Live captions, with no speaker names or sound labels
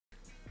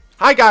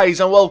Hi guys,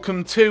 and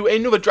welcome to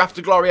another Draft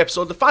of Glory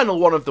episode, the final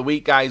one of the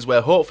week guys,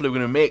 where hopefully we're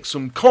going to make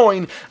some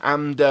coin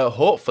and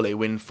hopefully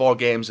win 4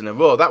 games in a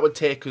row. That would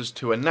take us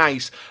to a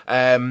nice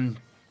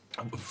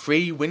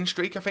 3 win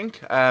streak, I think,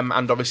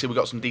 and obviously we've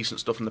got some decent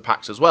stuff in the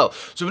packs as well.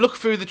 So we look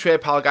through the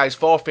trade pile guys,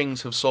 4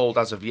 things have sold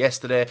as of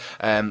yesterday,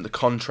 the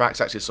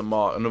contracts, actually some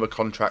more, another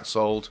contract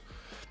sold.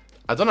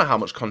 I don't know how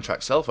much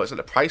contracts sell for. It's like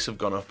the price have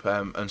gone up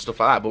and stuff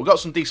like that. But we've got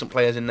some decent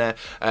players in there.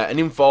 An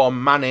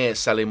informed Mane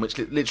selling, which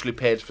literally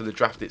paid for the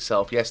draft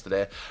itself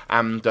yesterday.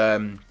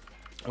 And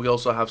we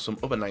also have some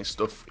other nice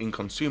stuff in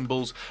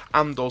consumables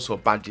and also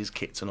badges,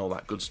 kits and all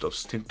that good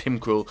stuff. Tim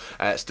Krul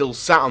still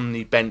sat on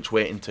the bench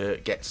waiting to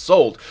get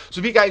sold. So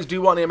if you guys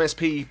do want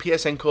MSP,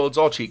 PSN codes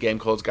or cheat game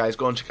codes, guys,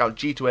 go and check out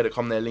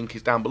g2a.com. Their link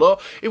is down below.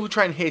 If we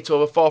try and hit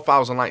over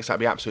 4,000 likes, that'd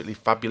be absolutely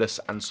fabulous.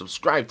 And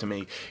subscribe to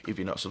me if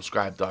you're not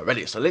subscribed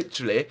already. So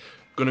literally,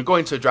 going to go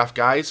into the draft,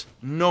 guys.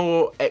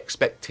 No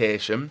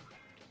expectation.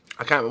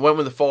 I went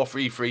with the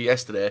 4-3-3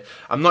 yesterday.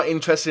 I'm not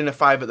interested in a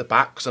 5 at the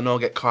back because I know I'll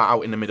get caught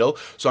out in the middle.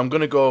 So I'm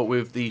going to go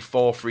with the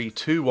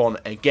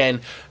 4-3-2-1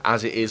 again,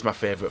 as it is my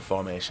favourite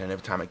formation.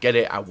 Every time I get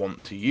it, I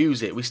want to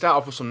use it. We start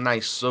off with some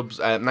nice subs,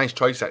 nice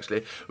choice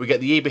actually. We get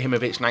the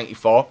Ibrahimovic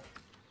 94.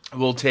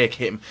 We'll take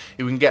him.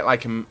 If we can get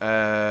like him,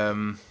 there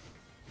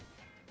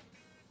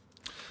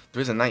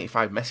is a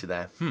 95 Messi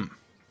there.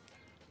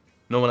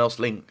 No one else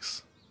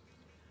links.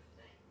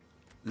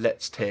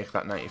 Let's take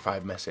that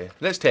 95 Messi.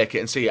 Let's take it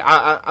and see.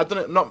 I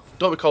don't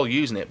recall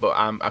using it, but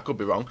I could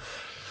be wrong.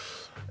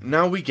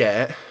 Now we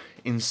get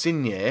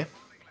Insigne.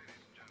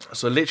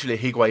 So literally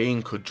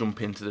Higuain could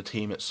jump into the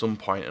team at some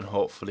point and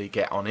hopefully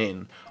get on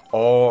in.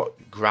 Or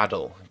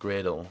Gradle.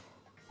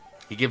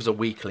 He gives a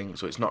weak link,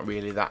 so it's not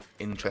really that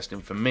interesting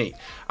for me.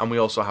 And we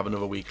also have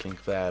another weak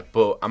link there.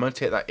 But I'm going to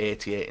take that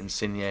 88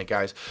 Insigne,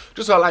 guys.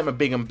 Just so I like my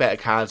big and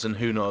better cards, and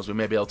who knows, we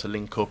may be able to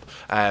link up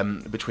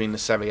between the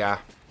Serie A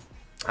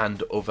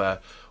and other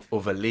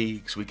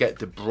leagues. We get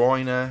De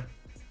Bruyne,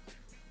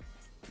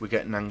 we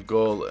get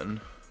Nangolan.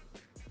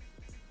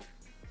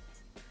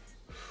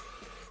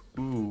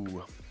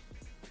 Ooh,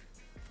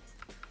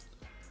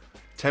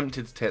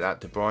 tempted to take that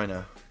De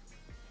Bruyne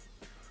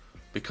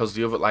because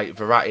the other, like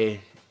Verratti.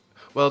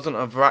 Well, I don't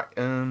know,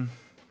 Verratti.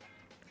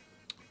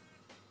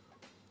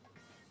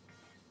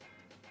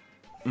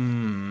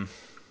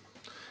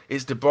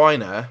 It's De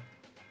Bruyne.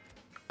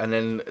 And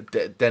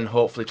then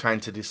hopefully trying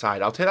to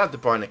decide. I'll take that De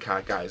Bruyne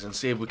card, guys, and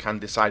see if we can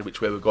decide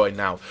which way we're going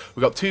now.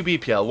 We've got 2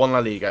 BPL, 1 La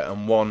Liga,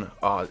 and 1...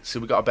 see,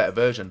 we've got a better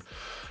version.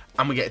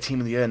 And we get a Team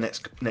of the Year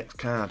next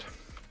card.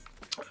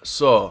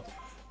 So,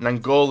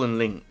 Nangolan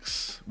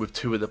links with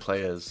 2 of the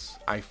players.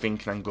 I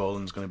think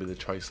Nangolan's going to be the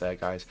choice there,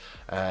 guys.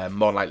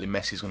 More likely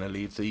Messi's going to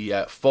leave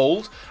the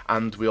fold.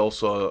 And we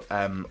also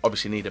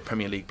obviously need a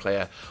Premier League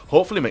player.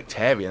 Hopefully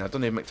Mkhitaryan. I don't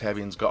know if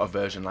Mkhitaryan's got a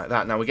version like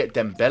that. Now we get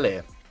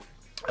Dembele.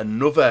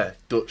 Another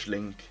Dutch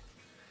link,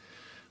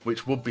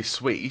 which would be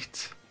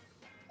sweet,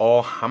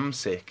 or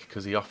Hamsik,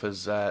 because he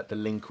offers the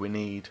link we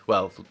need.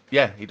 Well,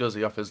 yeah, he does.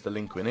 He offers the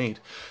link we need.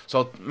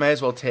 So I may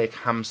as well take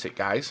Hamsik,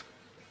 guys,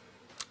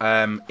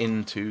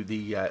 into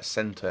the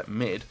centre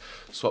mid.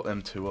 Swap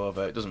them 2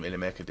 over. It doesn't really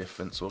make a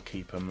difference. So we'll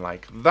keep them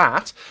like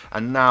that.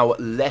 And now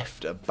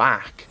left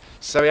back.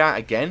 Serie A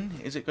again.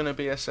 Is it going to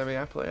be a Serie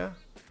A player?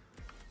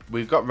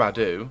 We've got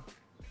Radu.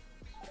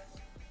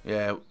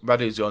 Yeah,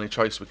 Radu's the only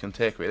choice we can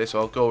take, really, so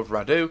I'll go with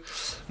Radu.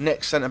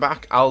 Next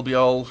centre-back,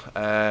 Albiol,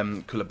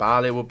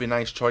 Koulibaly would be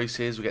nice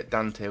choices. We get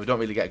Dante. We don't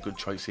really get a good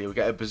choice here. We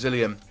get a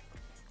Brazilian.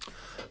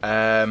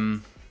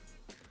 Demichelis,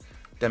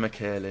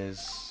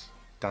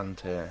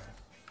 Dante.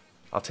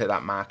 I'll take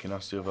that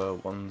Marquinhos. The other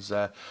ones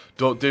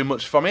don't do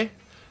much for me.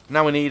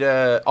 Now we need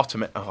a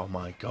Ottoman. Oh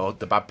my god,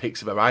 the bad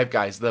picks have arrived,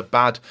 guys. The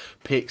bad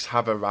picks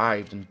have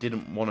arrived and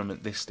didn't want them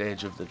at this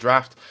stage of the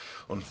draft.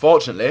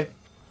 Unfortunately,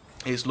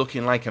 it's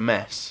looking like a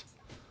mess.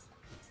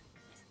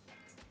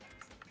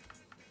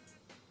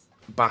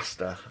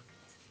 Basta.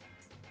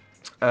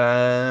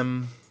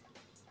 Yeah,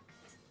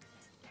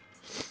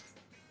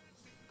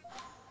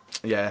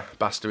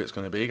 Basta it's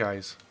going to be,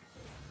 guys.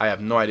 I have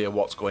no idea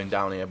what's going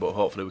down here, but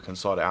hopefully we can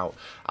sort it out.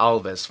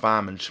 Alves,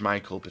 Farman,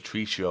 Schmeichel,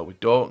 Patricio. We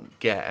don't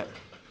get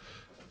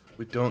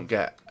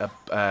a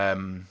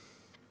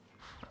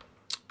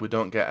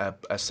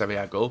Serie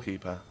A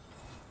goalkeeper,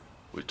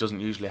 which doesn't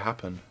usually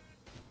happen.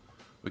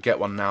 We get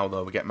one now,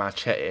 though. We get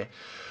Marchetti,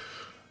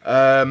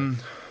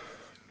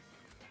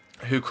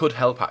 who could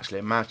help,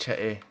 actually.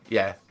 Marchetti,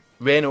 yeah.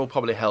 Reina will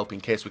probably help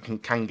in case we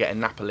can get a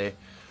Napoli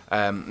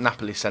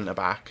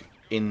centre-back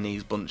in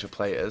these bunch of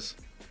players.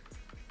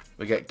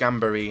 We get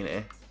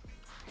Gambarini.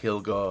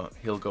 He'll go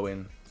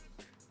in.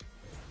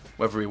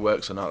 Whether he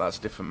works or not, that's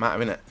a different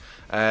matter, isn't it?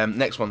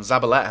 Next one,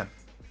 Zabaleta.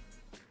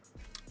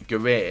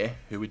 Guerre,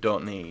 who we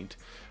don't need.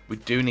 We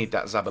do need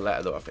that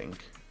Zabaleta, though, I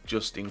think,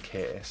 just in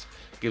case.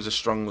 Gives a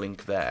strong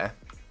link there.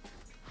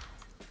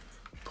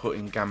 Put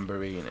in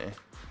Gambarini.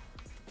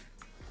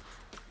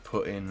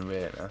 Put in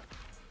Reina.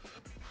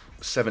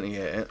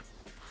 78.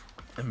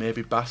 And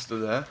maybe Basta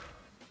there.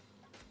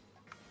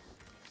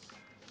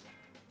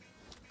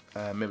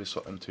 Maybe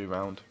swap them 2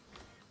 round.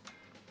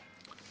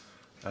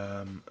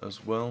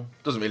 as well.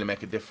 Doesn't really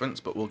make a difference,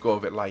 but we'll go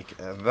with it like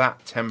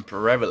that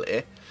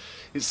temporarily.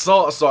 It's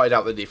sort of sorted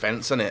out the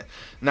defence, isn't it?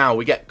 Now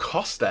we get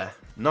Costa,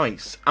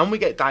 nice, and we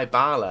get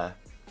Dybala.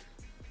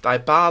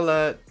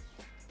 Dybala,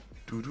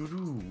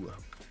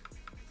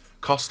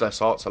 Costa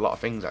sorts a lot of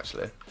things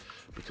actually,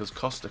 because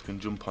Costa can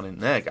jump on in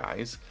there,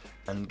 guys,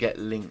 and get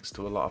links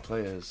to a lot of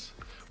players,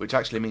 which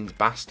actually means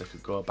Basta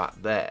could go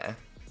back there.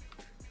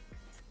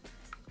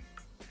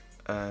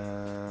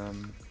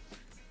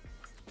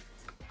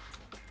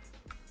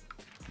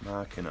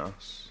 Marking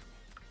us.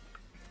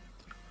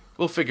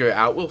 We'll figure it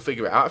out. We'll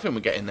figure it out. I think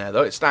we're getting there,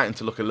 though. It's starting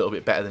to look a little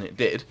bit better than it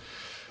did.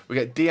 We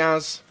get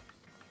Diaz.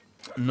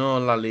 No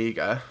La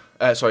Liga.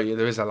 Sorry,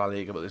 there is a La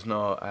Liga, but there's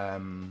no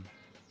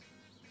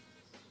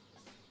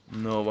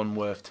no one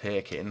worth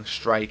taking.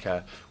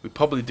 Striker. We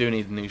probably do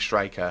need a new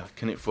striker.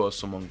 Can it throw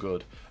someone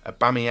good?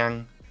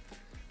 Aubameyang.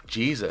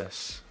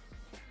 Jesus.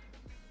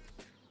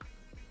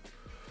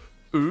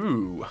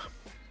 Ooh.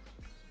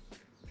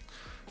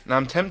 Now,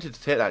 I'm tempted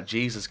to take that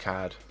Jesus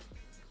card.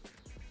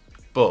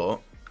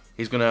 But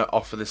he's going to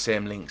offer the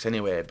same links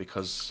anyway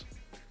because,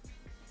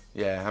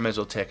 yeah, I may as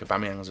well take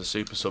Aubameyang as a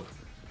super sub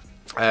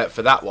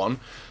for that one.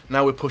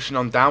 Now we're pushing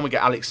on down. We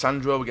get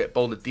Alexandro, we get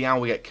Boulder Diaw,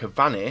 we get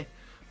Cavani.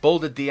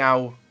 Boulder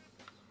Diaw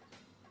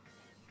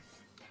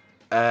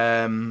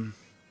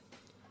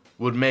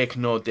would make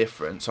no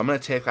difference. So I'm going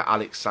to take that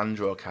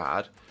Alexandro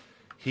card.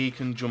 He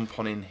can jump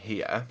on in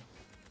here.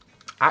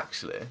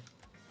 Actually,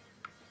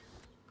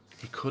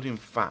 he could in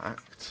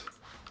fact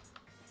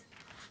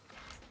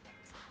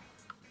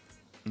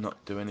not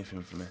do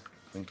anything for me.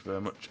 Thank you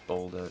very much,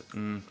 Boulder.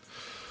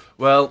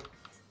 Well,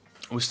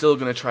 we're still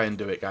going to try and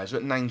do it, guys. We're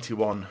at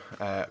 91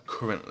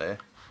 currently.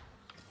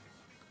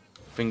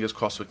 Fingers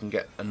crossed we can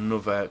get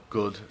another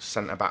good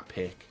centre-back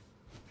pick.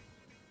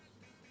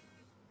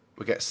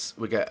 We get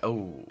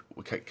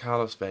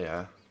Carlos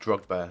Vela,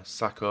 Drogba,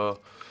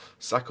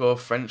 Sacco,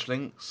 French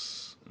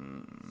links,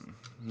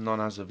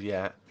 none as of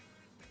yet,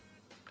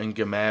 and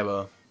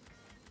Gamero.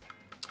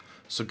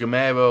 So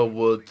Gamero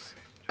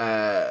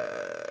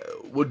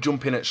would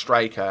jump in at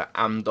striker,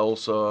 and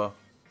also,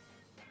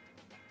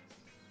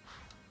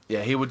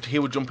 yeah, he would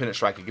jump in at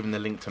striker, given the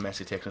link to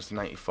Messi taking us to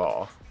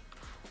 94.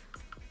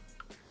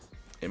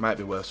 It might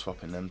be worth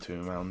swapping them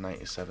to around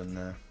 97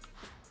 there.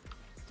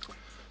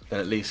 Then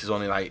at least there's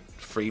only like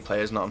 3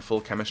 players not on full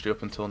chemistry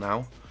up until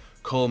now.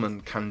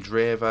 Coleman,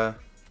 Candreva,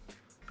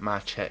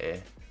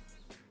 Marchetti.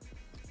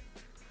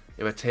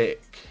 If I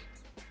take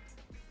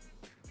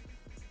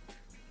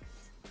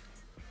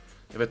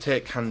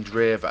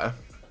Candreva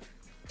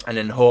and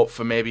then hope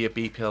for maybe a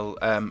BPL,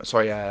 a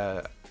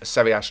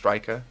Serie A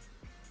striker,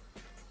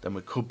 then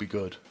we could be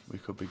good. We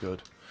could be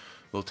good.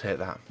 We'll take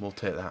that. We'll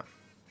take that.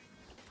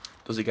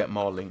 Does he get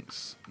more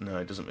links? No,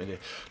 it doesn't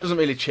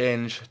really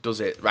change,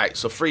 does it? Right,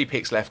 so 3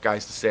 picks left,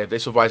 guys, to save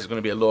this. Otherwise, it's going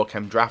to be a low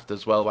chem draft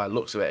as well, by the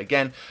looks of it.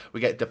 Again, we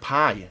get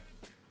Depay.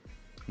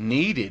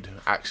 Needed,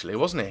 actually,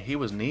 wasn't it? He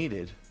was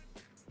needed.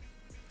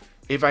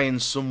 If I in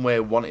some way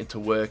wanted to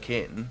work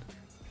in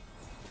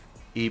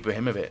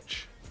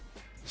Ibrahimovic,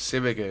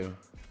 Sirigu,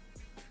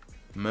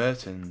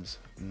 Mertens,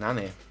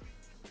 Nani,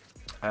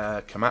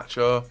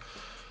 Camacho,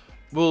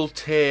 we'll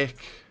take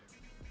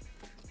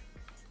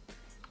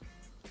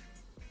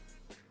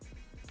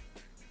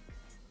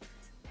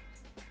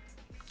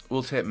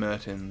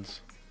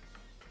Mertens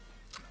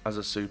as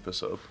a super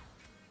sub.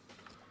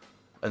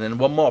 And then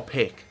one more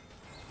pick.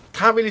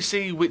 Can't really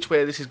see which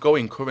way this is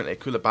going currently.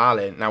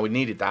 Koulibaly. Now we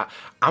needed that.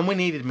 And we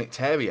needed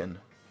Mkhitaryan.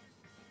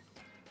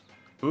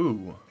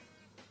 Ooh.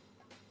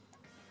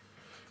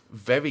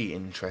 Very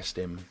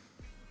interesting.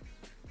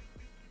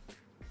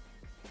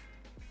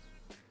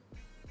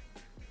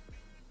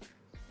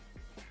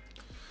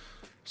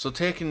 So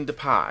taking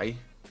Depay.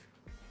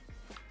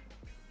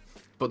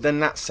 But then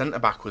that centre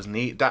back was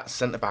really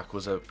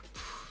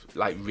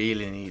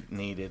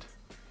needed.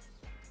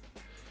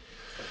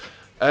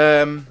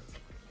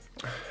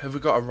 Have we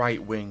got a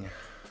right wing?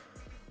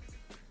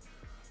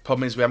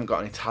 Problem is we haven't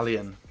got an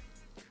Italian.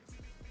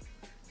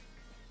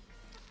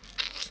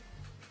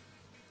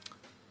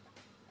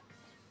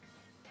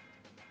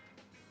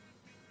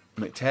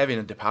 Mkhitaryan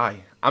and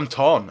Depay. I'm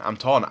torn.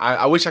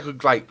 I wish I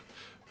could like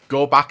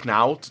go back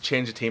now to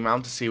change the team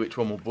around to see which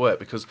one will work,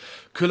 because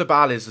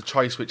Koulibaly is the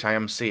choice which I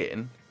am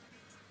seeing,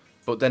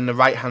 but then the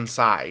right hand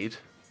side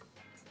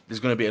there's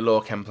going to be a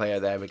low chem player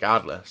there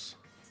regardless,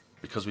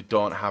 because we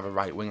don't have a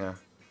right winger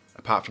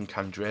apart from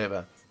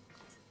Candreva.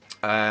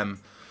 The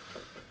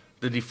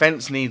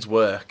defence needs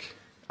work.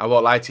 I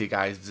won't lie to you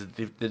guys,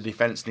 the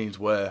defence needs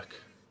work.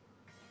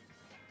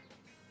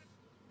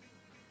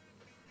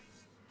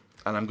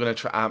 And I'm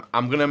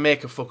gonna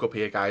make a fuck up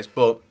here, guys,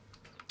 but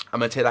I'm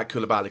gonna take that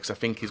Koulibaly because I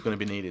think he's gonna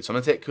be needed. So I'm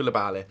gonna take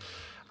Koulibaly.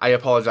 I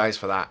apologise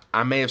for that.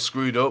 I may have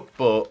screwed up,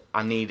 but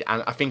I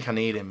think I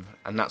need him,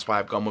 and that's why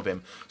I've gone with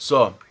him.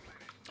 So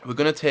we're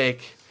gonna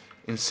take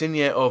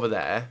Insigne over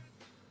there,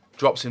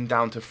 drops him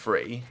down to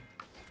 3.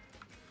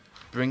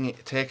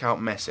 Take out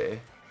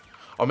Messi,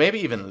 or maybe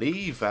even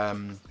leave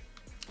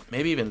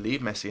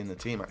Messi in the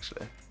team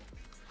actually.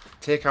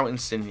 Take out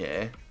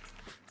Insigne.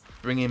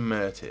 Bring in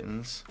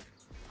Mertens.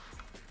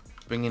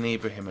 Bring in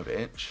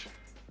Ibrahimovic.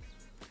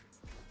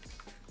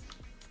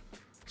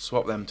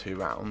 Swap them 2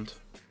 round.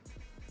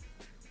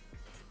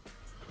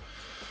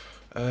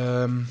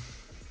 A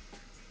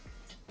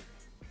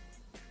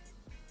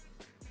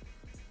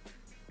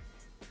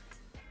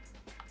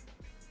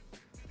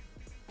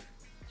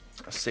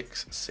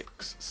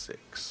 6-6-6.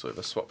 So if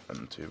I swap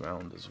them 2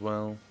 round as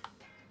well.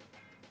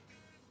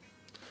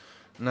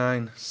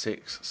 9,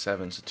 6,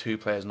 7. So 2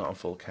 players not on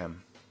full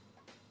chem.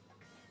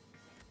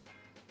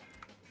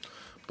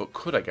 But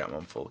could I get them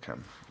on full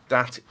chem?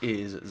 That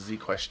is the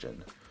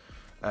question.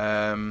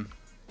 De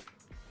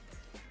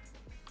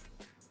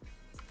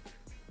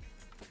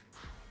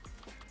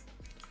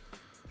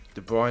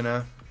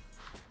Bruyne.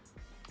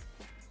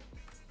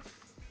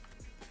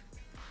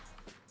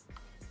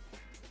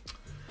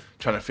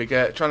 Trying to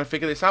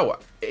figure this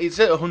out. It's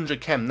at 100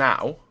 chem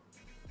now.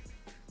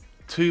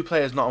 2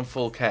 players not on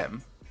full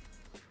chem.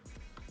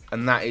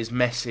 And that is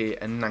Messi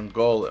and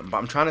Nainggolan. But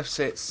I'm trying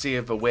to see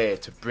of a way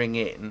to bring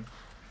in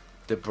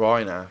De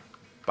Bruyne.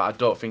 But I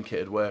don't think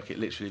it'd work. It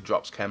literally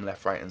drops chem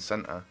left, right and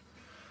centre.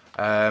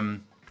 I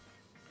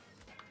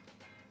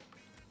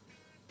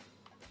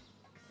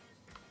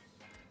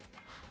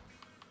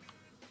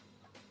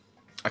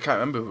can't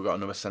remember if we got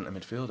another centre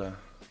midfielder.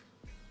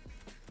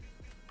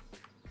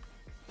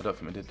 I don't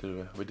think we did,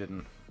 we? We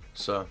didn't.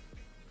 So,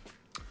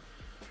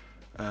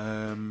 putting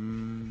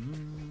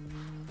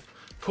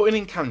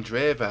in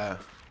Candreva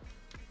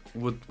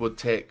would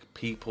take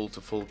people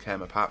to full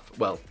chem apart from,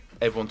 well,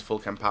 everyone to full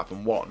chem apart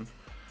from 1.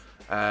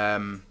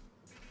 And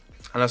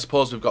I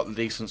suppose we've got the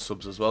decent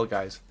subs as well,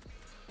 guys.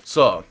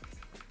 So,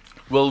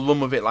 we'll run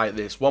with it like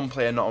this. 1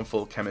 player not on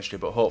full chemistry,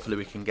 but hopefully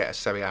we can get a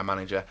Serie A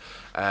manager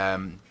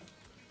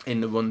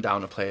in the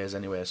rundown of players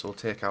anyway. So we'll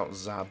take out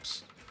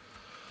Zabs.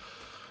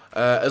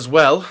 As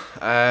well,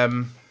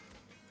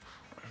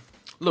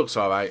 looks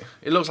alright.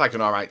 It looks like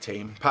an alright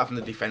team, apart from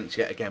the defence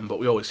yet again. But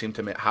we always seem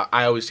to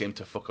I always seem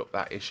to fuck up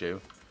that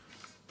issue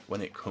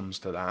when it comes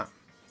to that.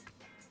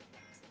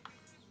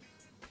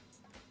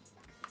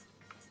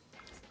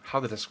 How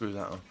did I screw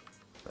that up?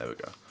 There we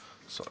go.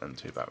 Sort them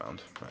 2 back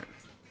round. Right.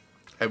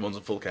 Everyone's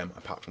a full chem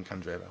apart from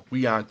Candreva.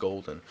 We are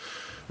golden.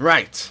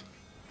 Right.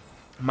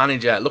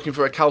 Manager. Looking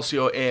for a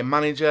Calcio A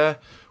manager.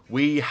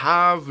 We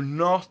have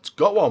not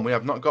got one. We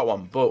have not got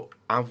one. But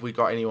have we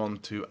got anyone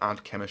to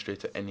add chemistry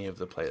to any of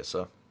the players?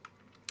 So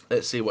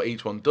let's see what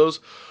each one does.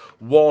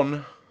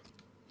 1,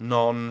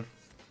 none,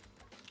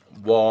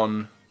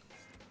 1,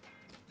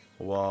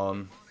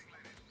 1.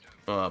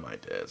 Oh my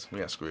days, we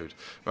are screwed.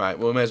 Right,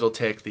 well, we may as well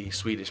take the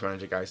Swedish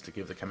manager, guys, to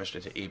give the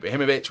chemistry to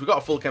Ibrahimovic. We've got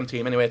a full chem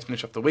team anyway to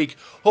finish off the week.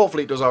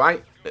 Hopefully it does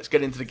alright. Let's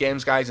get into the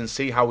games, guys, and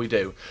see how we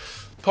do.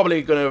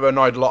 Probably going to have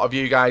annoyed a lot of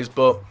you guys,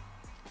 but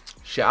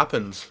shit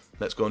happens.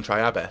 Let's go and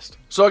try our best.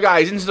 So,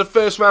 guys, into the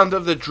first round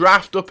of the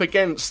draft, up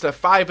against the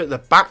 5 at the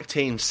back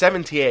team,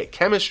 78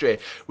 chemistry,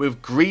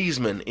 with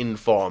Griezmann in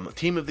form,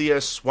 team of the year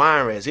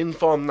Suarez, in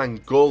form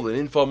Nainggolan,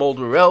 in form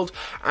Alderweireld,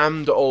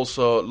 and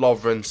also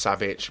Lovren,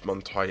 Savic,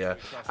 Montoya,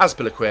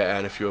 Azpilicueta,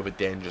 and a few other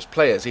dangerous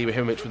players.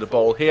 Ibrahimovic with the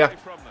ball here.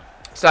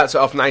 Starts it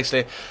off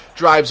nicely,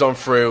 drives on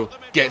through,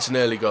 gets an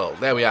early goal.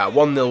 There we are,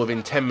 1-0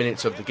 within 10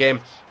 minutes of the game.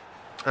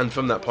 And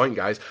from that point,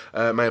 guys,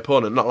 my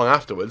opponent, not long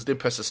afterwards, did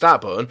press the start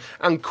button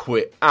and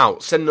quit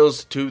out. Send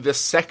us to the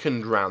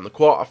second round, the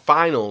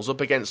quarter-finals,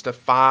 up against a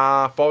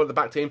far forward at the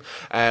back team.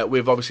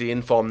 We've obviously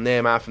informed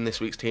Neymar from this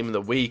week's team of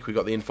the week. We've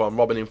got the informed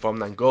Robin, informed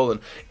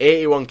Nainggolan.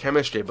 81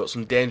 chemistry, but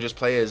some dangerous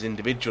players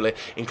individually,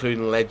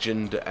 including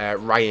legend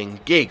Ryan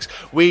Giggs.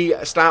 We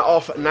start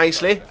off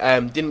nicely.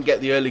 Didn't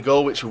get the early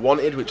goal, which we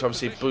wanted, which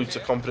obviously boosts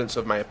the confidence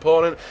of my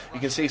opponent. You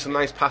can see some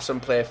nice pass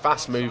and play,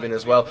 fast moving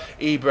as well.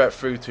 Ibra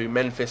through to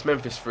Memphis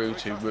through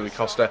to Rui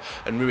Costa,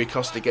 and Rui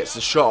Costa gets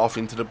the shot off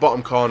into the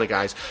bottom corner,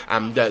 guys,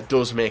 and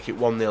does make it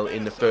 1-0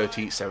 in the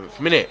 37th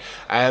minute.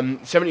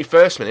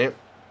 71st minute,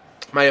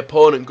 my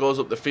opponent goes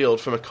up the field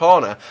from a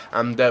corner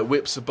and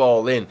whips the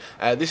ball in.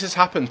 This has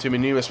happened to me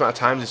numerous amount of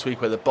times this week,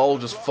 where the ball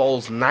just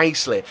falls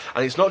nicely,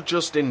 and it's not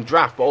just in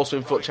draft but also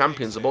in Foot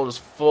Champions. The ball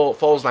just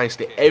falls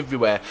nicely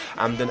everywhere,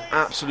 and an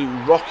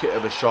absolute rocket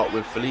of a shot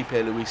with Felipe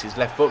Luis's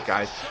left foot,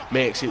 guys,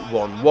 makes it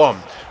 1-1.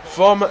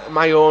 From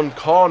my own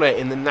corner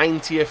in the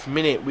 90th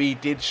minute, we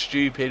did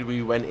stupid.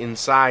 We went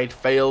inside,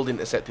 failed,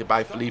 intercepted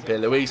by Felipe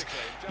Luis.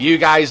 You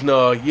guys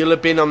know, you'll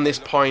have been on this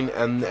point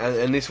and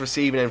this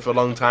receiving end for a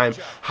long time.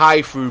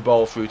 High through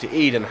ball through to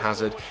Eden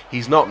Hazard.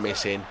 He's not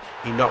missing.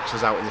 He knocks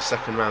us out in the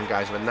second round,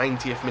 guys, with a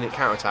 90th minute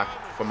counter-attack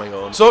from my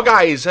own. So,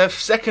 guys, a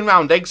second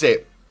round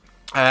exit.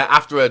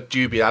 After a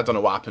dubious, I don't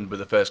know what happened with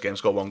the first game,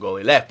 scored 1 goal,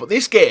 he left. But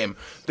this game,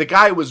 the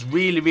guy was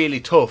really, really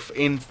tough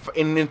in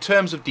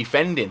terms of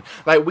defending.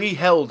 Like, we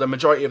held a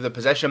majority of the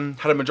possession,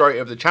 had a majority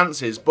of the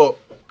chances, but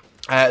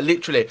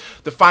literally,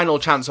 the final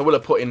chance, I will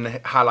have put in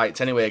the highlights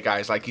anyway,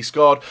 guys. Like, he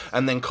scored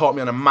and then caught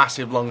me on a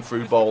massive long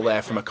through ball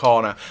there from a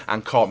corner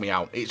and caught me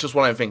out. It's just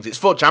one of the things. It's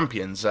Foot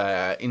Champions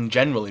in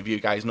general, if you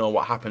guys know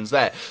what happens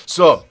there.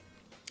 So,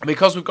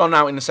 Because we've gone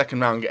out in the second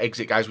round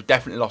exit, guys, we've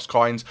definitely lost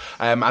coins.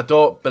 I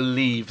don't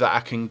believe that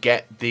I can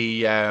get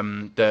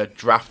the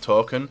draft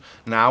token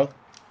now.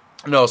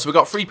 No, so we've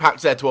got 3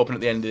 packs there to open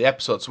at the end of the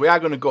episode. So we are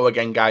going to go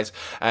again, guys,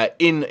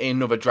 in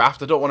another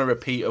draft. I don't want to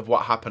repeat of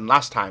what happened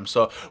last time.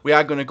 So we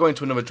are going to go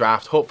into another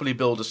draft, hopefully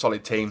build a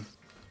solid team,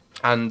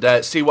 and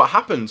see what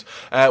happens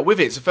with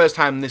it. It's the first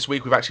time this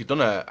week we've actually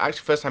done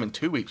actually first time in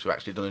 2 weeks we've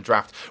actually done a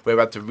draft where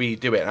we've had to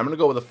redo it. And I'm going to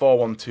go with a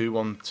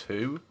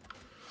 4-1-2-1-2.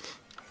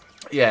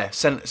 Yeah,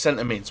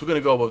 centre mid. So we're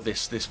going to go with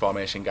this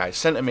formation, guys.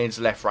 Centre mids,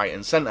 left, right,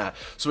 and centre.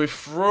 So we've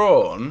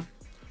thrown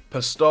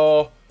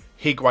Pastor,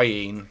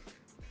 Higuain,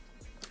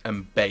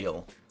 and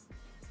Bale.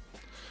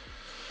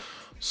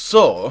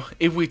 So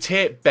if we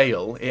take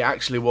Bale, it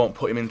actually won't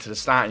put him into the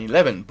starting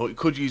 11, but it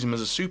could use him as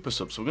a super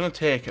sub. So we're going to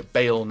take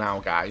Bale now,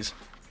 guys.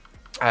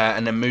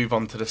 And then move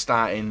on to the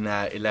starting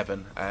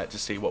 11 to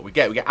see what we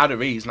get. We get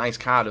Adariz, nice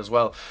card as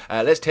well.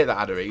 Let's take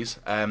that Adariz.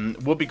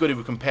 Would be good if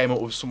we can pair him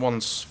up with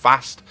someone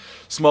fast,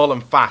 small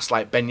and fast,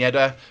 like Ben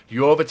Yedder,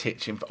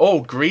 Jovetic.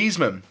 Oh,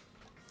 GRIEZMANN.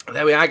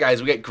 There we are,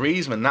 guys. We get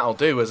GRIEZMANN. That'll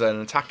do as an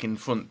attacking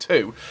front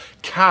two.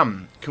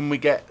 Can we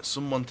get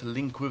someone to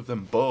link with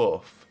them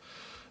both?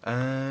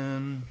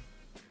 2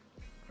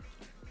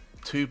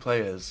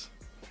 players.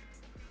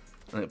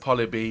 And it'll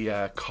probably be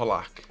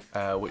Kolak,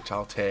 which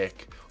I'll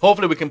take.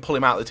 Hopefully we can pull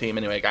him out of the team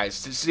anyway,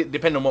 guys.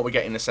 Depending on what we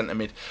get in the centre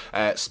mid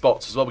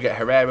spots as well. We get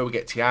Herrera, we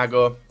get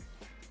Thiago,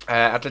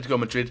 Atletico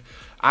Madrid.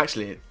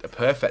 Actually, a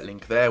perfect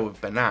link there with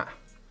Bernat.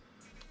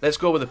 Let's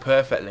go with a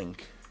perfect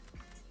link,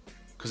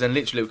 because then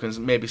literally we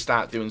can maybe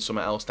start doing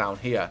something else down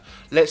here.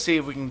 Let's see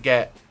if we can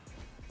get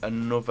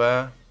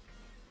another.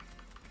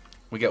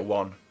 We get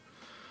one.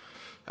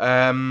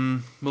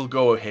 We'll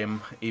go with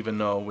him, even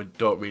though we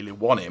don't really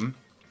want him.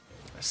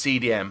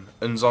 CDM,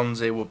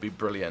 Nzonzi would be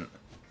brilliant.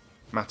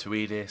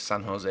 Matuidi,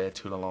 San Jose,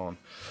 Toulon.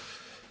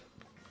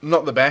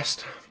 Not the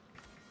best.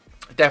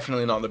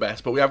 Definitely not the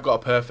best, but we have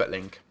got a perfect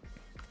link.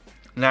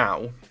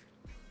 Now,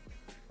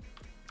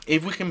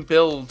 if we can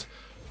build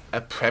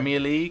a Premier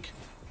League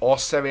or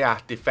Serie A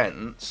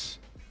defence,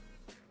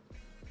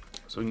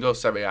 so we can go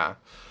Serie A.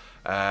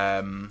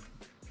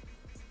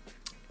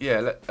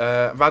 Yeah,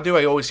 Radu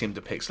I always seem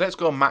to pick, so let's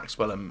go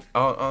Maxwell and...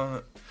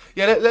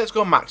 yeah, let's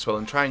go Maxwell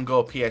and try and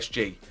go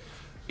PSG.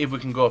 If we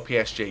can go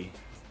PSG.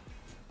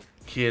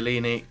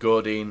 Chiellini,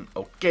 Godin,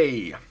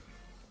 okay.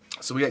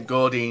 So we get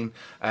Godin,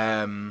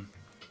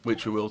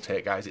 which we will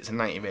take, guys. It's a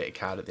 90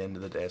 card at the end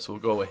of the day, so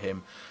we'll go with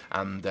him.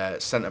 And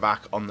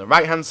centre-back on the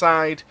right-hand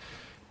side,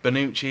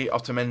 Bonucci,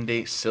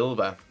 Otamendi,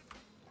 Silva,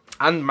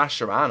 and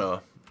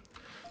Mascherano.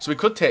 So we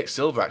could take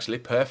Silva, actually.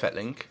 Perfect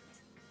link.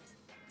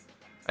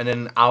 And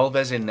then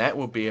Alves in net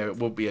would be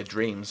a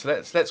dream.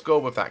 So let's go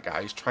with that,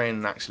 guys. Try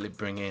and actually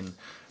bring in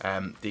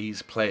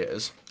these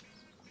players.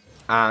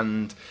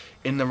 And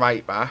in the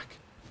right back,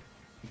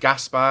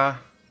 Gaspar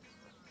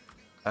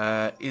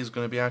is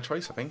going to be our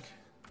choice, I think.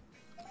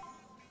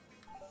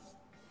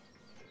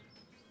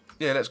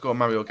 Yeah, let's go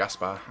Mario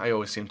Gaspar. I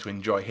always seem to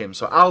enjoy him.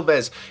 So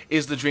Alves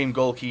is the dream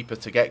goalkeeper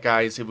to get,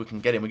 guys, if we can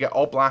get him. We get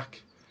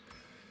Oblak.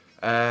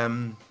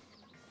 I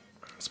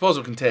suppose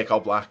we can take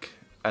Oblak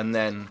and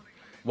then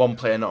one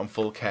player not on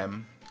full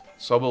chem.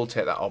 So I will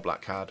take that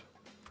Oblak card.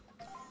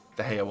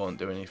 De Gea won't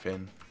do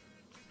anything.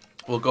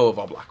 We'll go with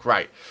Oblak.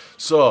 Right,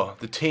 so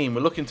the team,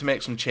 we're looking to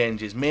make some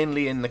changes,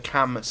 mainly in the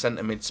cam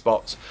centre mid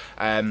spots,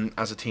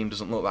 as the team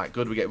doesn't look that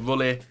good. We get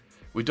Rulli.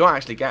 We don't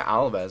actually get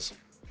Alves,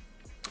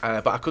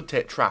 but I could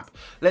take Trapp.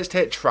 Let's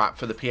take Trapp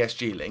for the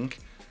PSG link,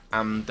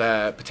 and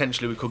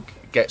potentially we could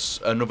get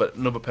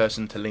another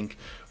person to link.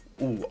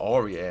 Ooh,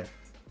 Aurier.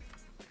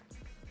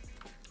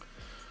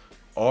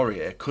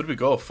 Aurier. Could we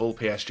go full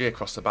PSG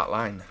across the back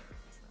line?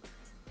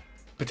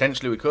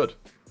 Potentially we could.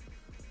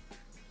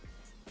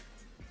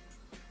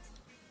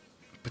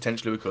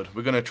 Potentially we could.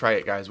 We're going to try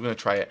it, guys. We're going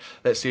to try it.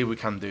 Let's see if we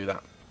can do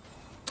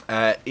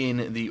that.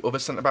 In the other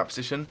centre-back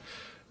position,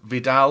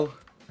 Vidal,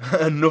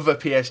 another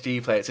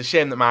PSG player. It's a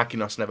shame that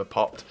Marquinhos never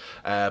popped,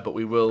 but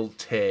we will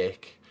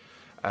take...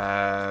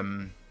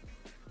 probably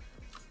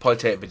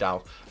take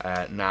Vidal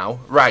now.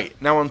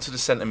 Right, now on to the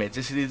centre mids.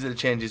 These are the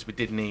changes we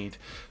did need.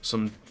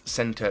 Some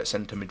centre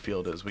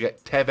midfielders. We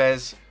get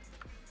Tevez.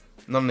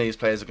 None of these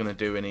players are going to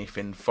do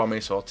anything for me,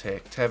 so I'll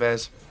take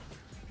Tevez.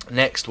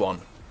 Next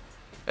one.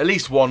 At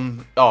least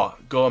one. Oh,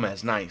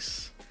 Gomez.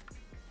 Nice.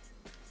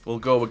 We'll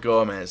go with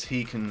Gomez.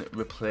 He can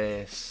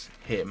replace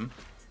him.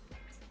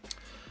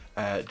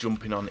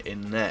 Jumping on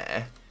in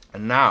there.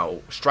 And now,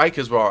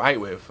 strikers we're alright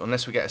with.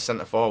 Unless we get a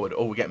centre forward.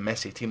 Oh, we get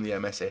Messi. Team of the Year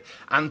Messi.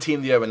 And Team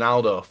of the Year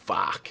Ronaldo.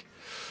 Fuck.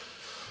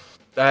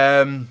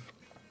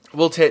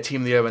 We'll take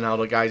Team of the Year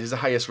Ronaldo, guys. He's the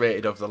highest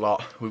rated of the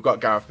lot. We've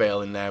got Gareth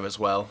Bale in there as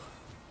well.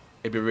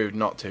 It'd be rude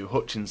not to.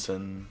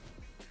 Hutchinson.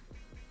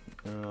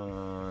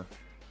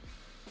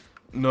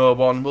 No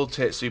one. We'll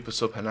take Super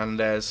Sub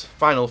Hernandez.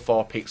 Final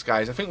 4 picks,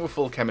 guys. I think we're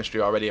full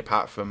chemistry already,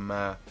 apart from...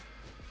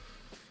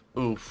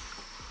 oof.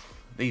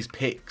 These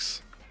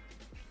picks.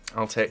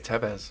 I'll take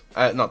Tevez.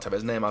 Not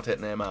Tevez, Neymar. I'll take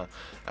Neymar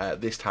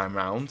this time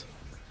round.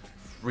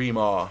 3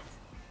 more.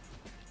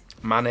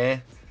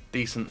 Mane,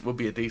 would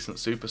be a decent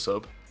super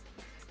sub.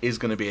 Is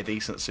going to be a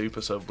decent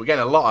super sub. We're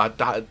getting a lot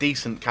of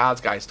decent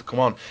cards, guys, to come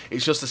on.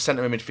 It's just the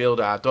centre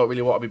midfielder. I don't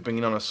really want to be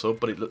bringing on a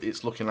sub, but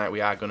it's looking like we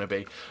are going to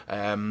be.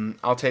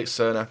 I'll take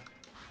Cerner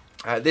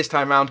this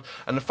time round.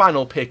 And the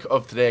final pick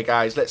of today,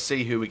 guys, let's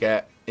see who we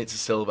get. It's a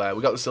silver.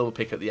 We got the silver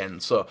pick at the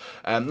end. So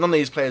none of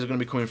these players are going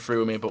to be coming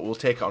through with me, but we'll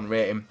take it on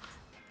rating.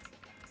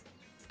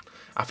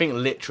 I think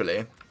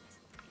literally,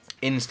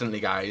 instantly,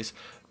 guys,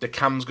 the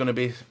cam's going to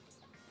be...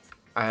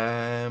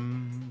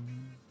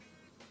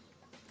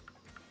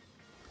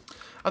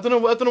 I don't know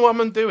what I'm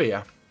going to do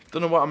here.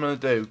 Don't know what I'm going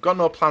to do. Got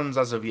no plans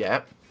as of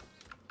yet.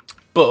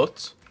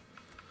 But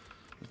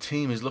the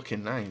team is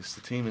looking nice.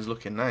 The team is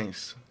looking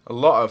nice. A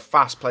lot of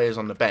fast players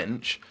on the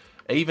bench.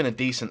 Even a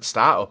decent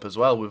start-up as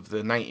well with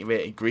the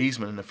 90-rated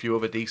GRIEZMANN and a few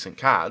other decent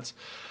cards.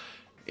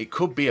 It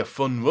could be a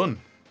fun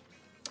run.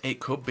 It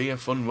could be a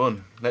fun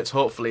run. Let's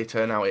hopefully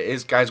turn out it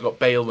is. Guys, got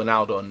Bale,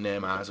 Ronaldo and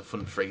Neymar as a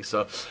fun free.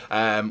 So,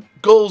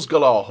 goals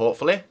galore,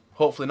 hopefully.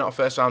 Hopefully not a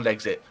first round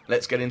exit.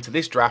 Let's get into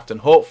this draft and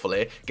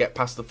hopefully get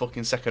past the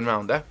fucking second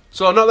rounder.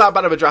 So not that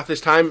bad of a draft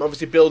this time.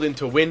 Obviously building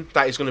to win.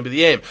 That is going to be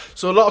the aim.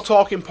 So a lot of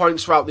talking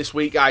points throughout this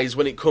week, guys,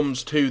 when it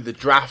comes to the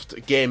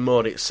draft game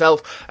mode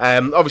itself.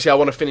 Obviously I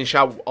want to finish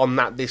out on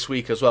that this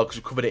week as well because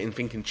we covered it in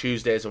Thinking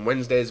Tuesdays and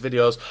Wednesdays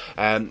videos.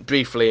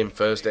 Briefly in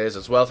Thursdays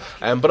as well.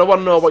 But I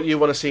want to know what you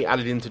want to see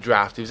added into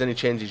draft. If there's any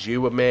changes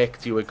you would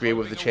make. Do you agree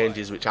with the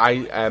changes which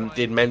I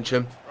did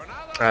mention?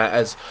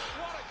 As...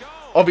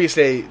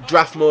 Obviously,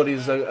 draft mode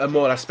is a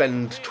mode I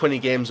spend 20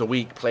 games a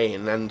week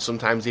playing, and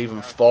sometimes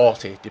even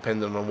 40,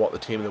 depending on what the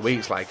team of the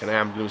week's like. And I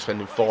am going to be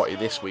spending 40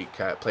 this week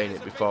playing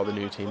it before the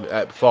new team,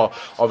 before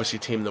obviously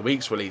team of the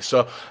week's release.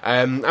 So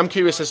I'm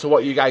curious as to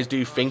what you guys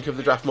do think of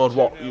the draft mode.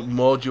 What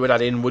mode you would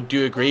add in? Would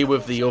you agree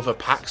with the other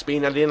packs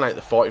being added in, like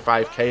the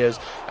 45kers,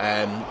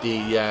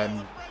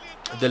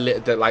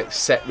 the like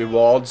set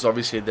rewards,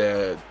 obviously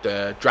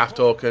the draft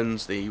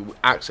tokens, the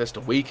access to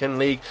weekend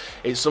league?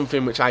 It's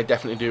something which I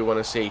definitely do want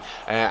to see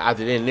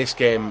added in. This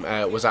game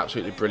was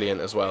absolutely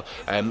brilliant as well.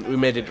 We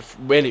made it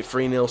 3-0.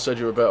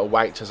 Sergio Roberto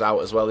wiped us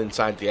out as well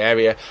inside the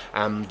area,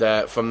 and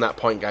from that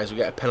point, guys, we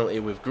get a penalty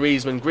with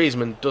GRIEZMANN.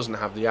 GRIEZMANN doesn't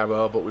have the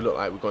arrow, but we look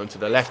like we're going to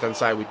the left hand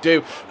side. We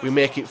do. We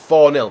make it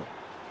 4-0.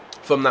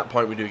 From that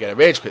point, we do get a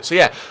rage quit. So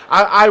yeah,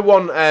 I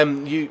want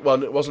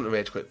well, it wasn't a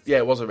rage quit. Yeah,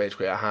 it was a rage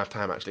quit at half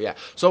time actually. Yeah.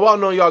 So I want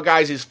to know your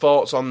guys'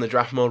 thoughts on the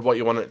draft mode. What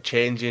you want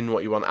changing,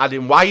 what you want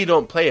adding, why you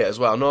don't play it as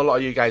well. I know a lot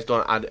of you guys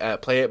don't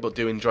play it, but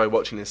do enjoy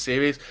watching this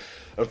series,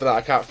 and for that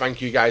I can't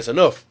thank you guys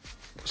enough.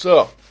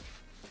 So,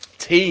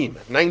 team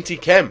 90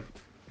 Chem,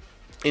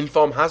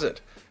 Inform Hazard,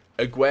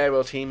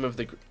 Aguero, team of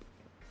the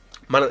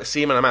man.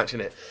 See, man, I'm matching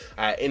it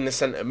in the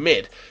centre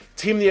mid.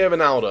 Team of the year,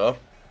 Ronaldo.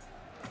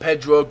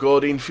 Pedro,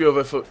 Godin, few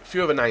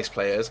other nice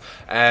players.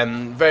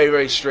 Very,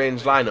 very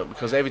strange lineup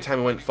because every time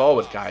he went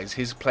forward, guys,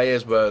 his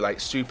players were like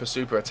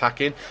super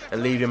attacking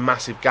and leaving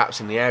massive gaps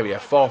in the area.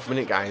 4th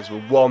minute, guys, we're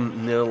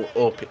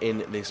 1-0 up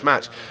in this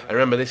match. And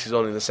remember, this is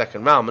only the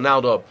second round.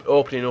 Ronaldo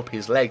opening up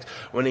his legs.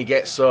 When he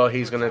gets so,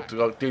 he's going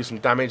to do some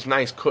damage.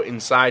 Nice cut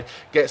inside.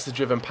 Gets the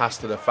driven pass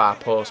to the far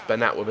post.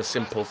 Bernat with a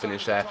simple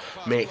finish there.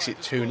 Makes it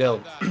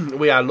 2-0.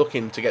 We are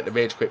looking to get the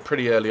rage quit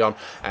pretty early on,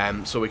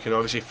 so we can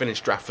obviously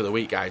finish draft for the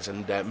week, guys,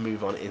 and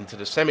move on into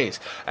the semis.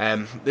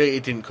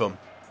 It didn't come.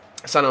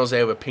 San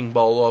Jose with a ping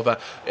ball over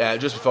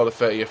just before the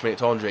 30th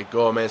minute. Andre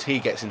Gomez, he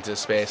gets into the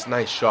space,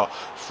 nice shot,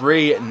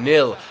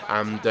 3-0,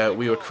 and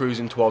we were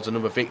cruising towards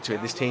another victory.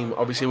 This team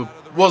obviously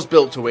was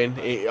built to win.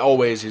 It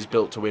always is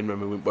built to win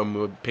when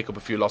we pick up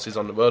a few losses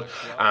on the road,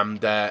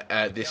 and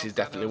this is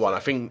definitely one. I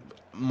think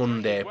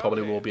Monday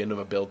probably will be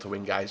another build to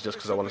win, guys, just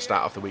because I want to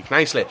start off the week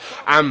nicely,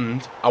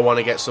 and I want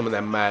to get some of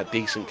them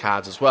decent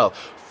cards as well.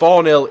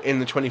 4-0 in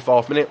the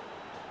 24th minute.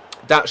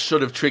 That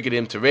should have triggered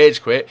him to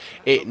rage quit.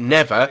 It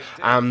never,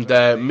 and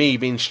me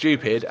being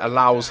stupid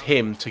allows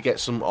him to get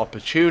some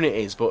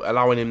opportunities, but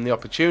allowing him the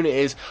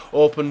opportunities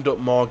opened up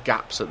more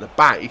gaps at the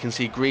back. You can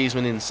see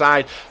GRIEZMANN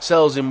inside,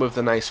 sells him with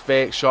the nice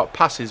fake shot,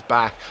 passes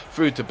back,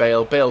 through to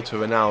Bale, Bale to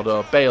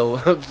Ronaldo, Bale,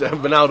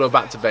 Ronaldo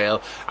back to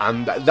Bale,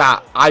 and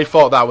that, I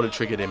thought that would have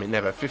triggered him. It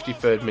never.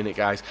 53rd minute,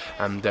 guys,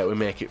 and we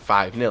make it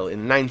 5-0.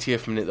 In the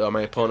 90th minute, though,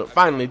 my opponent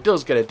finally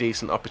does get a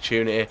decent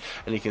opportunity,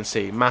 and you can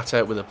see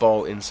Mata with a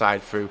ball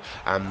inside through,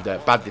 and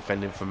bad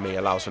defending from me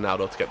allows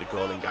Ronaldo to get the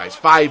goal in, guys.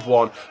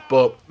 5-1,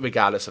 but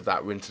regardless of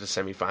that, we're into the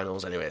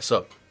semi-finals anyway.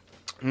 So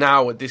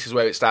now this is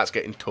where it starts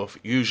getting tough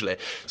usually.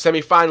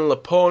 Semi-final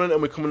opponent,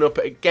 and we're coming up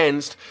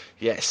against,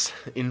 yes,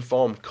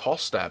 Inform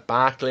Costa,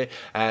 Barkley,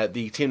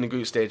 the team in the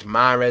group stage,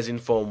 Mahrez,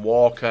 Inform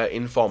Walker,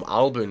 Inform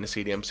Alba in the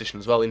CDM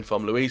position as well,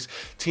 Inform Luis,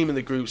 team in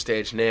the group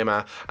stage,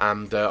 Neymar,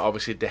 and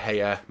obviously De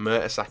Gea,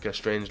 Mertesacker,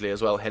 strangely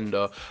as well,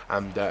 Hendo,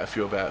 and a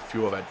few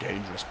other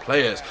dangerous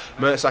players.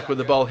 Mertesacker with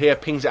the ball here,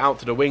 pings it out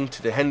to the wing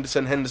to the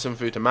Henderson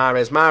through to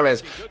Mahrez.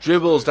 Mahrez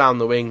dribbles down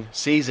the wing,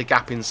 sees a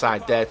gap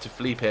inside there to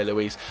Felipe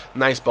Luis,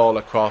 nice ball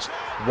across across.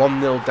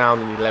 1-0 down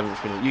in the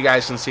 11th minute. You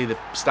guys can see the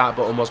start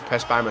button was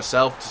pressed by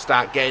myself to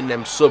start getting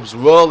them subs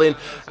rolling,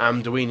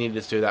 and we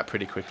needed to do that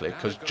pretty quickly,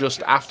 because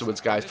just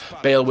afterwards, guys,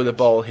 Bale with the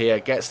ball here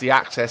gets the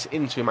access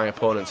into my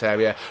opponent's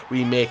area.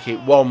 We make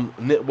it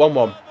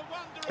 1-1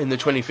 in the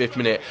 25th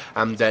minute,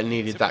 and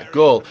needed that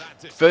goal.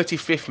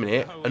 35th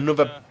minute,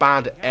 another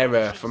bad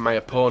error from my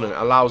opponent,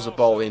 allows the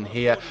ball in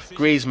here.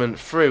 Griezmann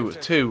through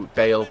to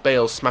Bale.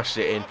 Bale smashes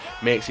it in,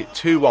 makes it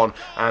 2-1,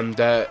 and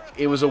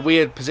it was a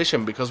weird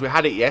position because we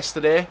had it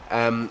yesterday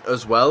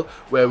as well,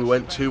 where we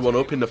went 2-1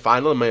 up in the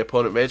final and my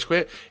opponent rage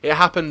quit. It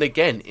happened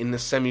again in the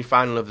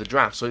semi-final of the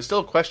draft, so it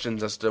still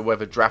questions as to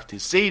whether draft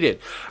is seeded.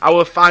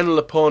 Our final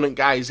opponent,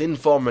 guys, in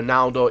form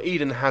Ronaldo,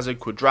 Eden Hazard,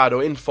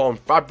 Cuadrado, in form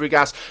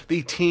Fabregas,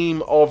 the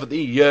team of the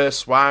year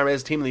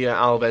Suarez, team of the year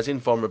Alves, in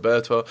form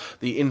Roberto,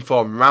 the in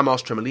form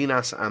Ramos,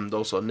 Tremolinas, and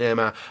also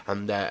Neymar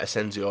and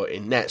Asensio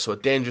in net. So a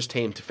dangerous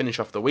team to finish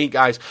off the week,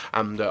 guys,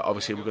 and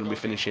obviously we're going to be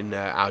finishing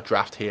our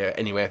draft here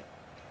anyway,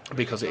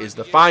 because it is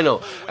the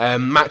final.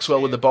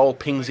 Maxwell with the ball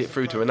pings it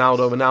through to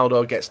Ronaldo.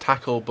 Ronaldo gets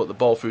tackled, but the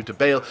ball through to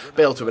Bale.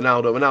 Bale to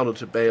Ronaldo. Ronaldo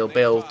to Bale.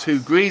 Bale to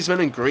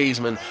Griezmann, and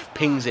Griezmann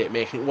pings it,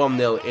 making it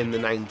 1-0 in the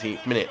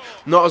 19th minute.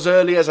 Not as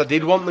early as I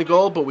did want the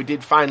goal, but we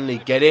did finally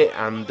get it,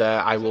 and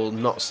I will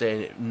not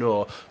say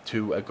no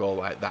to a goal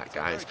like that,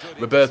 guys.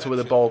 Roberto with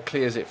the ball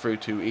clears it through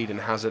to Eden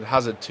Hazard.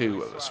 Hazard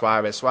to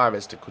Suarez.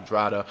 Suarez to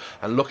Cuadrado,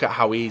 and look at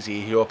how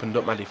easy he opened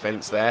up my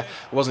defence there.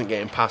 Wasn't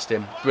getting past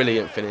him.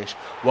 Brilliant finish.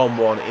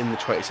 1-1 in the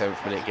 27th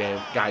minute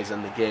game, guys,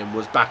 and the game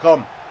was back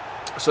on.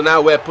 So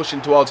now we're pushing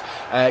towards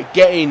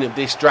getting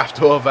this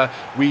draft over.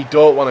 We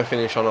don't want to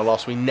finish on a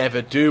loss. We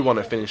never do want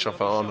to finish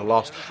off on a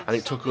loss. And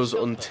it took us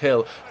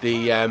until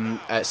the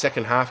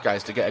second half,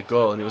 guys, to get a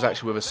goal. And it was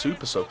actually with a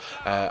super sub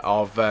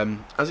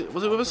was it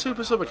with a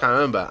super sub? I can't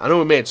remember. I know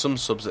we made some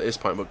subs at this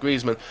point, but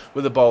Griezmann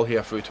with the ball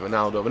here through to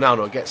Ronaldo.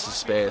 Ronaldo gets the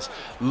space,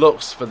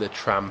 looks for the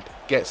tramp,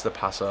 gets the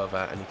pass over,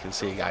 and you can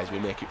see, guys, we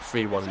make it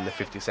 3-1 in the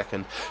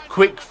 52nd.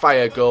 Quick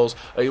fire goals.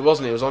 It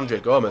was Andre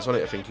Gomez, wasn't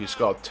it, I think, who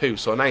scored 2.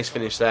 So a nice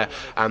finish there.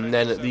 And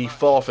then the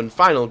fourth and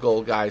final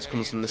goal, guys,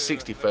 comes from the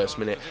 61st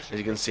minute. As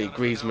you can see,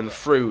 Griezmann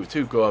through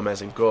to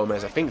Gomez, and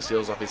Gomez, I think,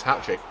 seals off his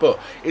hat-trick. But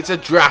it's a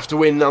draft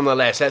win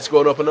nonetheless. Let's go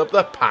and open up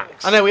the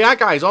packs. And there we are,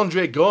 guys.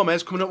 Andre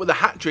Gomez coming up with a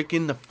hat-trick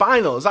in the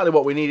final. Exactly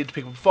what we needed to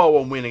pick up a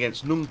 4-1 win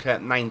against Nunca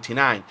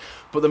 99.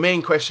 But the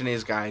main question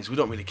is, guys, we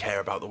don't really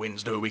care about the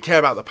wins, do we? We care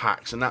about the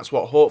packs, and that's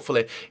what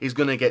hopefully is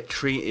going to get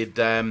treated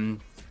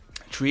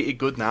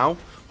good now.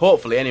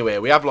 Hopefully, anyway.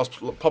 We have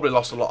probably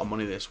lost a lot of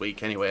money this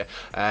week anyway,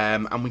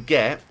 and we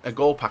get a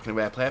gold pack and a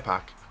rare player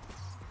pack.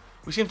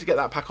 We seem to get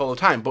that pack all the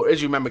time, but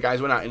as you remember,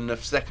 guys, we're not in the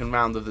second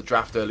round of the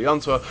draft early on,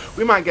 so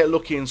we might get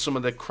lucky in some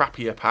of the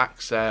crappier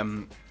packs,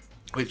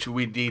 which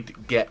we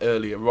did get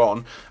earlier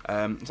on.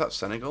 Is that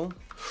Senegal?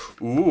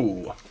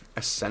 Ooh,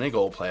 a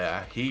Senegal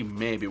player. He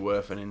may be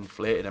worth an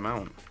inflated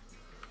amount.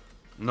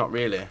 Not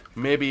really.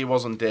 Maybe he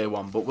was on day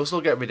one, but we'll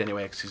still get rid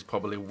anyway, because he's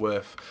probably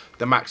worth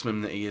the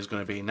maximum that he is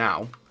going to be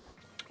now.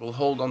 We'll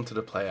hold on to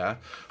the player.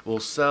 We'll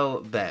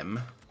sell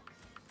them.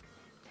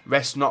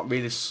 Rest not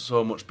really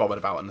so much bothered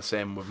about, and the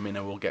same with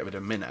Minna. We'll get rid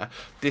of Minna.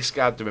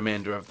 Discard the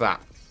remainder of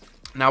that.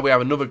 Now we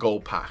have another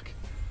gold pack.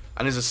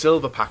 And there's a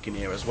silver pack in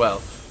here as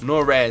well. No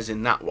rares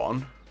in that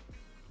one.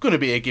 Going to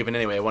be a given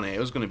anyway, wasn't it? It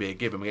was going to be a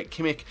given. We get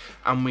Kimmich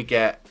and we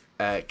get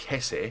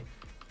Kessie.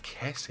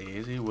 Kessie,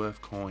 is he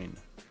worth coin?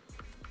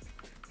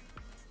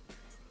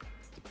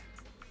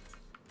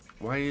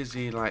 Why is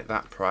he like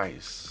that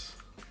price?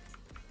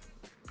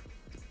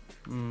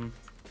 I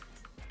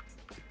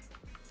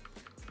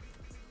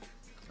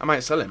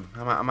might sell him.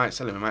 I might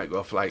sell him. I might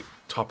go for like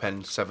top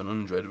end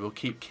 700. We'll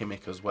keep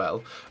Kimmich as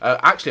well.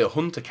 Actually, a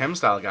Hunter Chem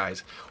style, guys,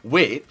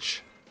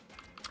 which,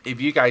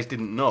 if you guys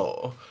didn't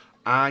know,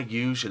 are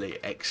usually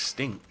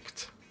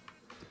extinct,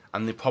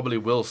 and they probably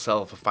will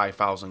sell for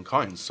 5,000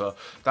 coins. So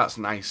that's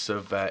nice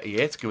of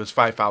EA to give us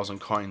 5,000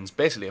 coins,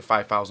 basically a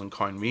 5,000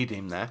 coin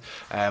redeem there,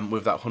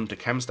 with that Hunter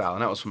Chem style,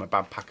 and that was from a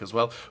bad pack as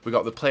well. We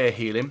got the player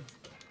healing,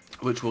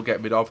 which we'll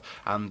get rid of,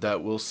 and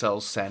we'll sell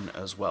Sen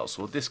as well.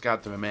 So we'll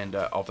discard the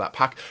remainder of that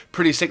pack.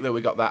 Pretty sick that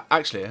we got that.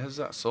 Actually, has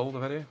that sold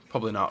already?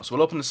 Probably not. So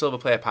we'll open the silver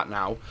player pack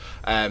now.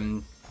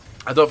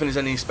 I don't think there's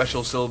any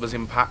special silvers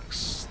in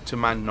packs, to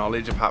my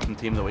knowledge, apart from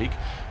Team of the Week.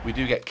 We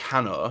do get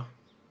Cano.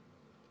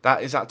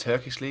 Is that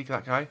Turkish League,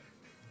 that guy?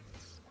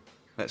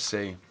 Let's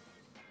see.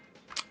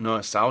 No,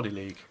 it's Saudi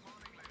League.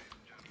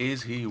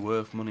 Is he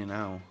worth money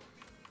now?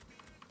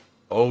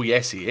 Oh,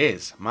 yes, he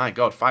is. My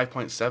God,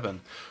 5.7.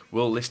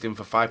 We'll list him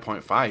for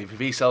 5.5. If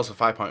he sells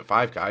for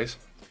 5.5, guys,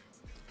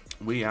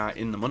 we are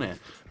in the money.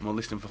 And we'll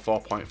list him for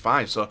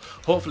 4.5. So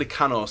hopefully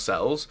Cano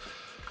sells.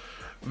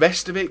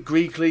 Rest of it,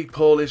 Greek League,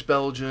 Polish,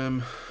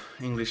 Belgium,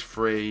 English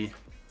free.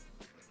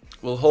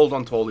 We'll hold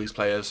on to all these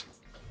players.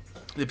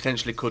 They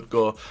potentially could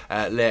go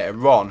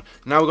later on.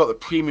 Now we've got the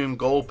premium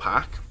gold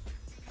pack,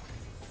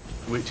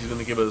 which is going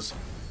to give us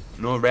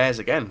no rares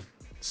again.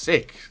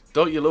 Sick.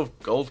 Don't you love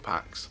gold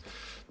packs?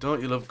 Don't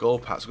you love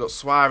gold packs? We've got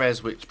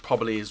Suarez, which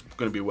probably is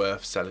going to be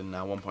worth selling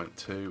now.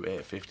 1.2,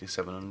 850,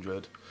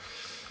 700.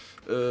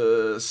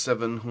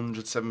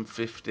 700,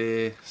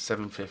 750,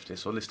 750.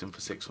 So listing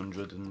for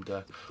 600, and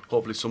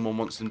hopefully someone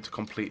wants him to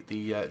complete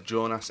the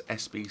Jonas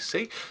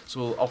SBC. So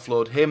we'll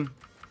offload him.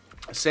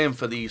 Same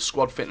for the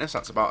squad fitness,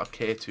 that's about a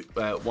K to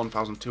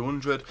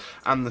 1,200,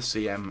 and the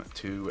CM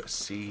to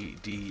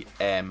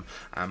CDM,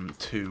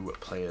 2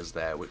 players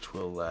there, which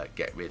we'll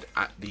get rid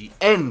at the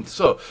end.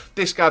 So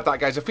discard that,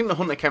 guys. I think the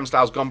Hunter Chem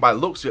style's gone by the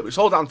looks of it. It's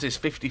all down to this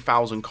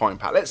 50,000 coin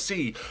pack. Let's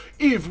see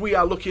if we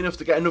are lucky enough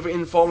to get another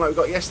inform like we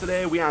got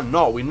yesterday. We are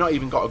not. We've not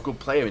even got a good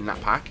player in that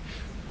pack.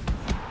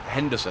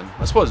 Henderson,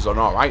 I suppose he's an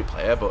alright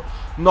player, but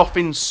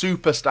nothing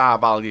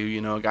superstar value, you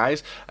know,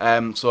 guys.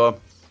 So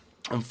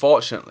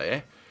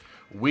unfortunately,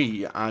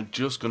 we are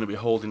just going to be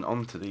holding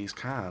on to these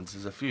cards.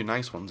 There's a few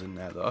nice ones in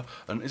there, though.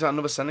 And is that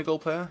another Senegal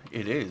player?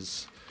 It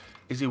is.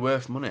 Is he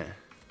worth money?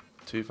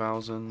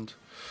 2,000.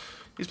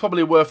 He's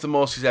probably worth the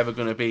most he's ever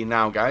going to be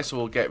now, guys. So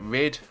we'll get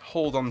rid,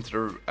 hold on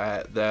to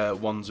the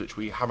ones which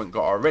we haven't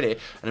got already. And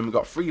then we've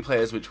got 3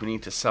 players which we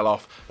need to sell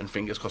off. And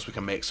fingers crossed we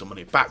can make some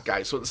money back,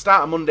 guys. So at the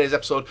start of Monday's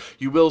episode,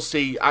 you will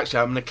see... Actually,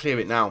 I'm going to clear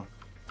it now,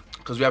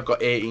 because we have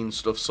got 18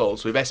 stuff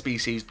sold. So if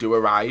SBCs do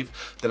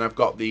arrive, then I've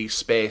got the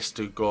space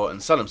to go and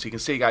sell them. So you can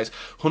see, guys,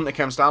 Hunter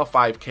Chem style,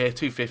 5k,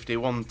 250,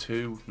 1,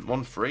 2,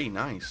 1 free.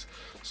 Nice.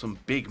 Some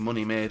big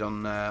money made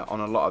on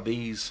a lot of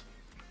these.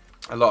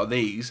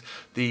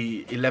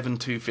 The 11,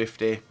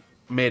 250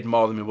 made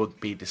more than we would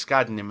be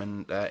discarding him,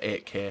 and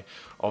 8k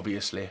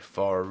obviously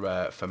for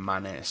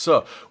Mane.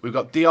 So we've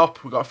got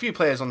Diop, we've got a few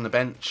players on the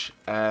bench,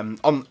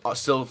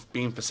 still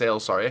being for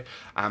sale, sorry,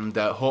 and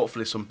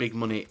hopefully some big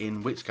money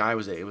in. Which guy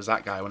was it? It was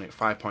that guy, wasn't it?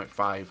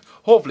 5.5.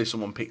 Hopefully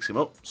someone picks him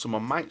up.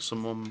 Someone might,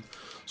 someone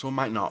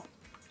might not.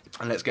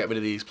 And let's get rid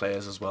of these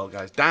players as well,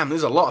 guys. Damn,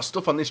 there's a lot of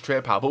stuff on this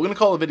trade pile. But we're going to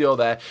call the video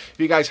there. If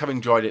you guys have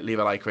enjoyed it, leave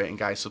a like rating,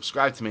 guys.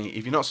 Subscribe to me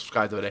if you're not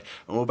subscribed already.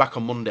 And we're back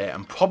on Monday.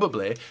 And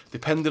probably,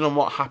 depending on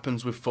what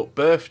happens with Foot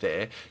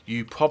Birthday,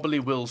 you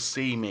probably will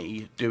see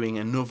me doing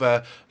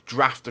another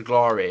Draft of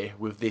Glory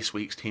with this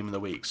week's Team of the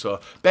Week. So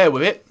bear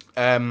with it.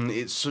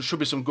 It should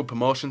be some good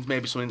promotions,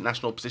 maybe some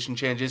international position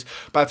changes.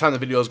 By the time the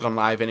video's gone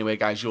live anyway,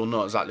 guys, you'll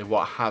know exactly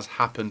what has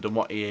happened and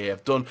what EA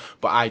have done.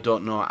 But I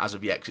don't know as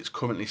of yet, because it's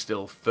currently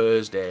still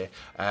Thursday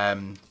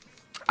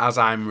as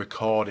I'm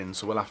recording.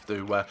 So we'll have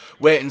to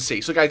wait and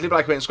see. So guys, leave a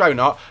like, rate, and subscribe or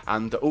not.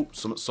 And, oh,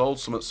 something sold,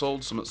 something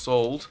sold, something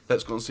sold.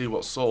 Let's go and see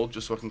what's sold,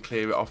 just so I can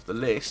clear it off the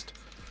list.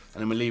 And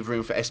then we leave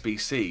room for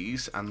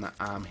SBCs and the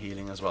arm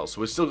healing as well.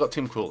 So we've still got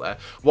Tim Krul there.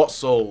 What's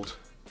sold?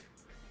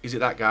 Is it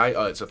that guy?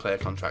 Oh, it's a player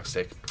contract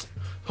stick.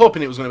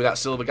 Hoping it was going to be that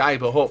silver guy,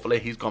 but hopefully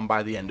he's gone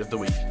by the end of the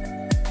week.